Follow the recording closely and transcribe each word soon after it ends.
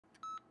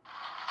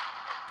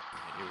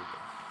Here we go.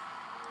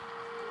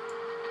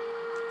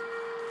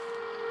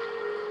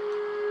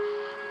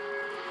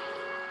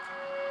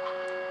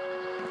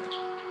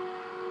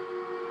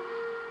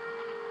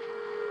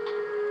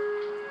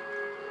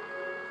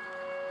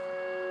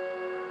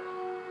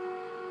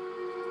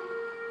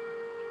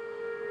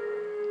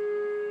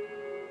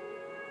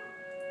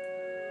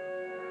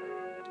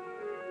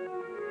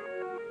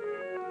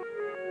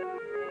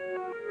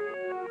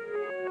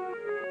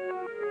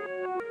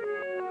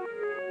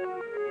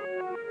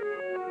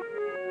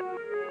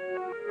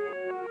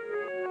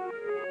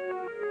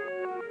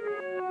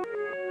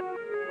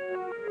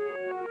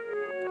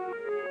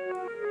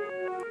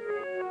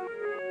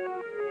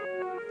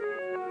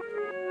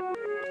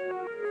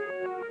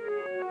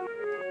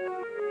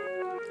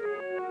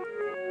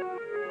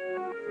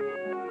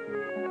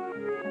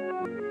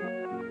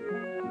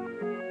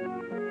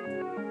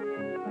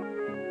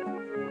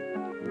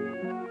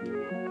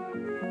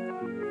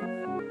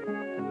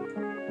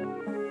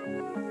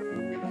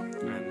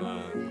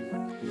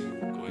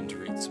 I'm going to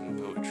read some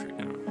poetry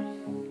now.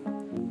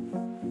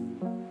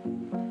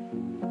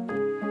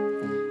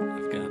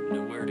 I've got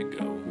nowhere to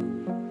go.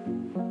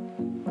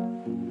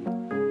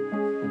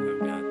 I've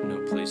got no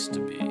place to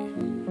be.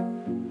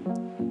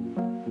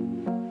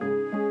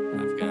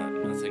 I've got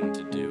nothing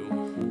to do.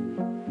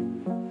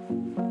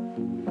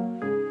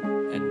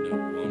 And no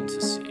one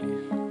to see.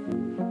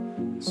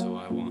 So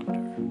I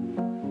wander.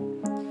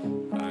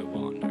 I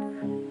wander.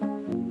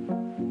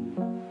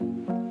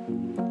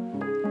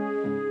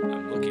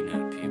 I'm looking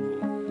at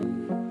people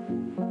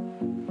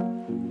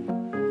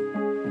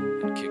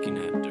and kicking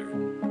at dirt.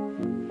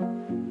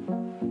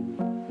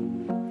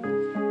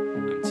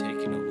 I'm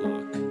taking a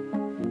look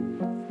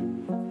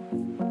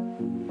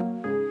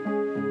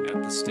at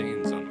the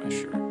stains on my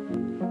shirt,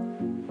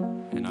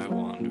 and I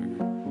wander,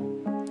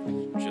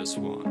 just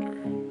wander.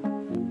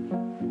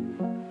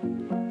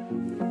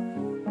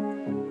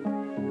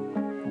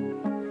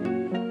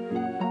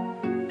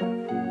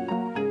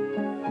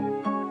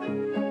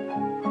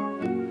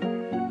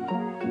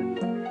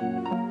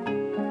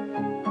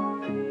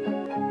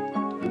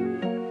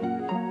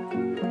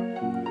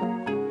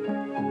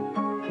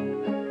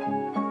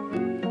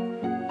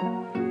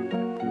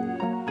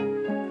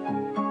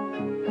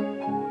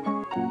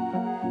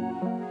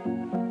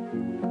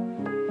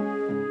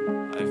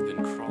 I've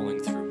been crawling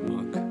through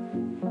muck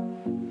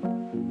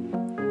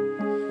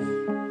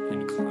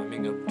and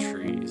climbing up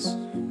trees.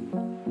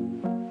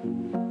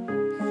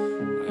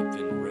 I've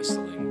been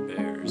wrestling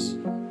bears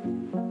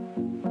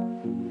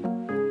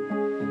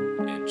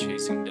and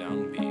chasing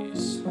down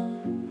bees.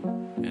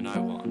 And I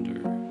wander.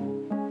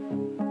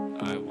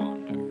 I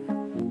wander.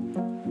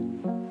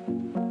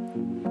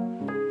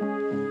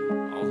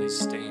 All these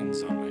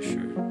stains on my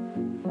shirt.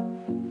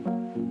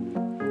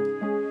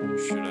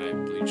 Should I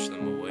bleach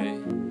them away?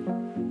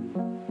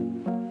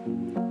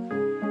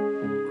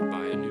 Or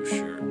buy a new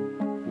shirt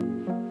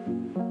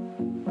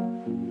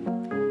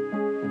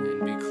and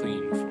be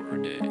clean for a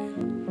day?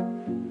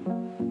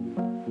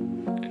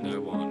 And I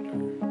wander,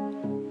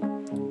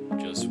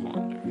 just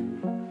wander.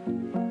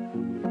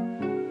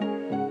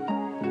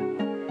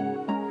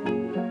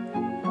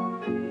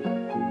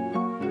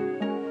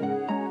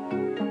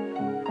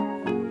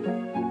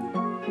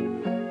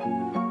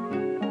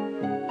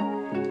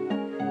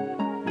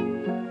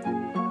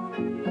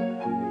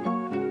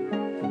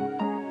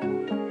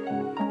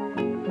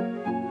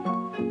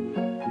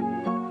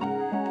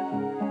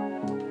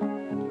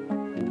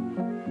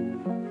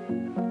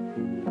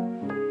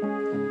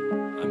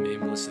 I'm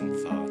aimless in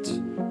thought,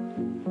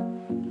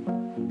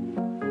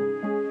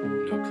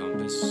 no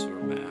compass or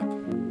map.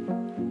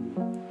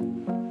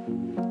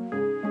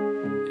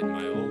 In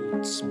my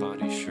old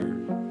spotty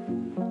shirt,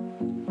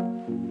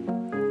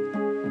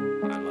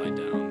 I lie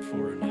down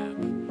for a nap,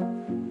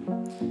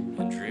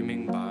 and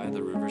dreaming by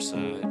the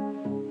riverside,